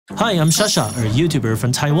Hi, I'm Shasha, a YouTuber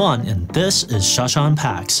from Taiwan, and this is Shasha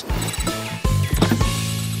Unpacks.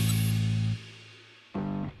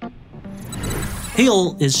 Hey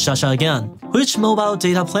all, it's Shasha again. Which mobile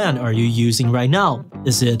data plan are you using right now?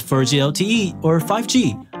 Is it 4G LTE or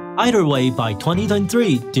 5G? Either way, by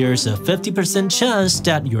 2023, there's a 50% chance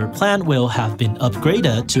that your plan will have been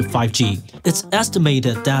upgraded to 5G. It's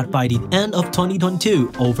estimated that by the end of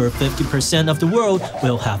 2022, over 50% of the world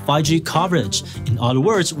will have 5G coverage. In other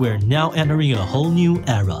words, we're now entering a whole new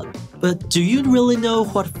era. But do you really know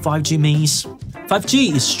what 5G means?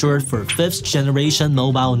 5G is short for 5th generation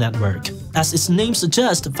mobile network. As its name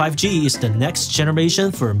suggests, 5G is the next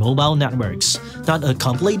generation for mobile networks, not a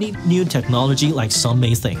completely new technology like some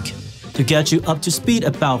may think. To get you up to speed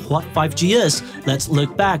about what 5G is, let's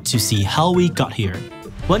look back to see how we got here.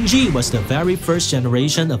 1G was the very first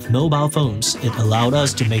generation of mobile phones. It allowed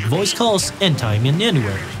us to make voice calls anytime and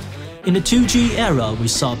anywhere. In the 2G era, we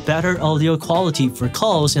saw better audio quality for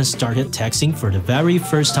calls and started texting for the very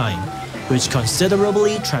first time, which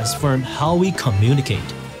considerably transformed how we communicate.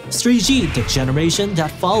 3G, the generation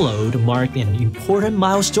that followed, marked an important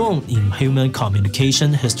milestone in human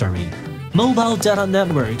communication history. Mobile data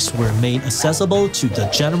networks were made accessible to the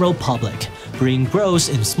general public, bringing growth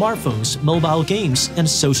in smartphones, mobile games, and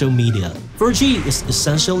social media. 4G is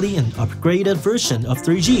essentially an upgraded version of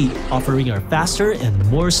 3G, offering a faster and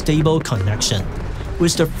more stable connection.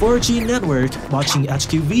 With the 4G network, watching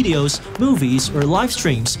HQ videos, movies, or live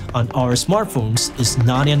streams on our smartphones is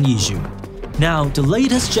not an issue. Now, the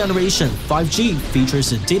latest generation 5G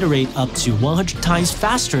features a data rate up to 100 times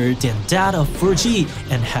faster than that of 4G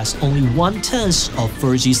and has only 1/10 of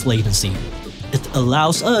 4G's latency. It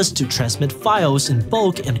allows us to transmit files in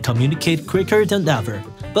bulk and communicate quicker than ever.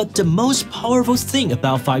 But the most powerful thing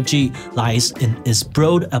about 5G lies in its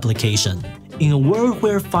broad application. In a world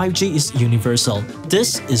where 5G is universal,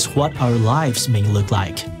 this is what our lives may look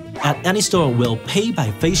like. At any store, we'll pay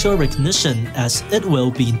by facial recognition as it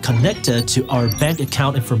will be connected to our bank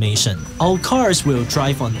account information. All cars will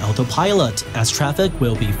drive on autopilot as traffic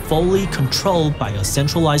will be fully controlled by a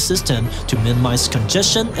centralized system to minimize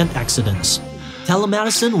congestion and accidents.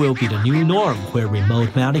 Telemedicine will be the new norm, where remote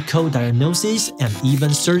medical diagnosis and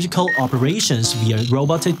even surgical operations via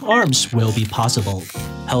robotic arms will be possible.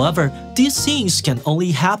 However, these things can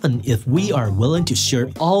only happen if we are willing to share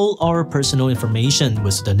all our personal information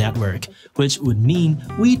with the network, which would mean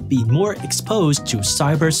we'd be more exposed to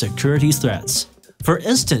cybersecurity threats. For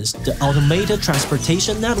instance, the automated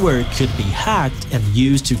transportation network could be hacked and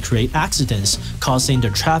used to create accidents, causing the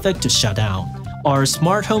traffic to shut down. Our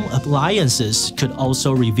smart home appliances could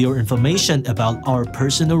also reveal information about our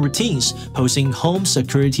personal routines, posing home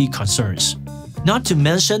security concerns. Not to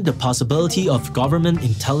mention the possibility of government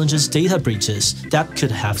intelligence data breaches that could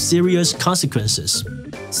have serious consequences.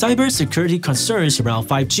 Cybersecurity concerns around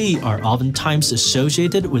 5G are oftentimes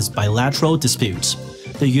associated with bilateral disputes.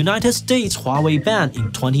 The United States Huawei ban in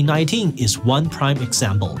 2019 is one prime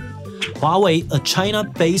example. Huawei, a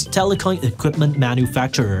China-based telecom equipment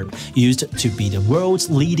manufacturer, used to be the world's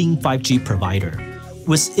leading 5G provider.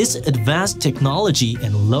 With its advanced technology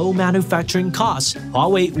and low manufacturing costs,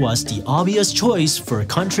 Huawei was the obvious choice for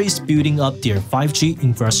countries building up their 5G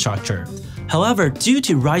infrastructure. However, due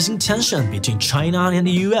to rising tension between China and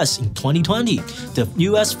the US in 2020, the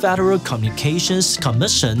US Federal Communications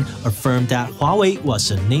Commission affirmed that Huawei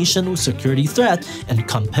was a national security threat and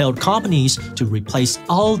compelled companies to replace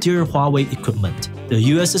all their Huawei equipment. The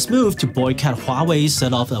US's move to boycott Huawei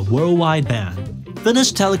set off a worldwide ban.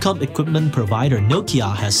 Finnish telecom equipment provider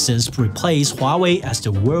Nokia has since replaced Huawei as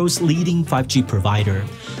the world's leading 5G provider.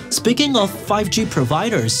 Speaking of 5G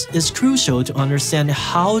providers, it's crucial to understand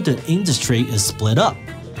how the industry is split up.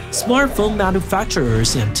 Smartphone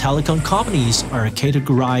manufacturers and telecom companies are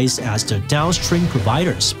categorized as the downstream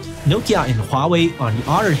providers. Nokia and Huawei, on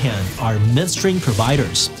the other hand, are midstream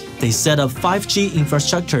providers. They set up 5G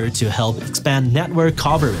infrastructure to help expand network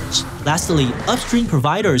coverage. Lastly, upstream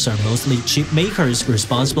providers are mostly chip makers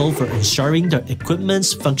responsible for ensuring the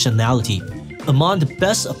equipment's functionality. Among the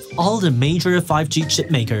best of all the major 5G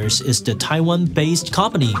chip makers is the Taiwan-based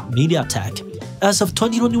company Mediatek. As of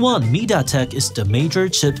 2021, Mediatek is the major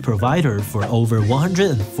chip provider for over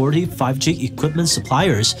 140 5G equipment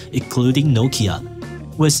suppliers, including Nokia.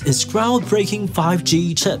 With its groundbreaking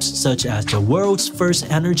 5G chips such as the world's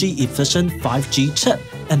first energy-efficient 5G chip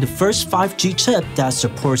and the first 5G chip that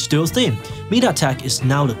supports dual SIM, Mediatek is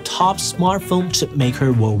now the top smartphone chip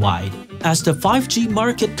maker worldwide. As the 5G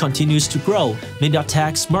market continues to grow,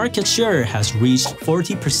 Mediatek's market share has reached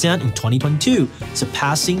 40% in 2022,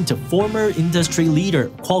 surpassing the former industry leader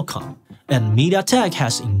Qualcomm. And Mediatek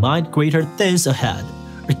has in mind greater things ahead.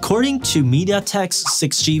 According to Mediatek's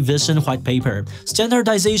 6G Vision White Paper,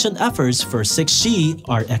 standardization efforts for 6G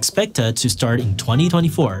are expected to start in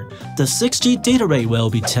 2024. The 6G data rate will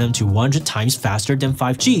be 10 to 100 times faster than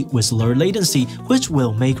 5G with lower latency, which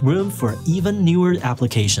will make room for even newer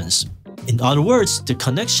applications. In other words, the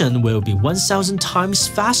connection will be 1,000 times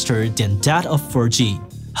faster than that of 4G.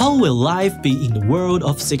 How will life be in the world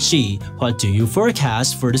of 6G? What do you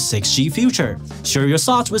forecast for the 6G future? Share your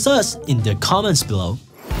thoughts with us in the comments below.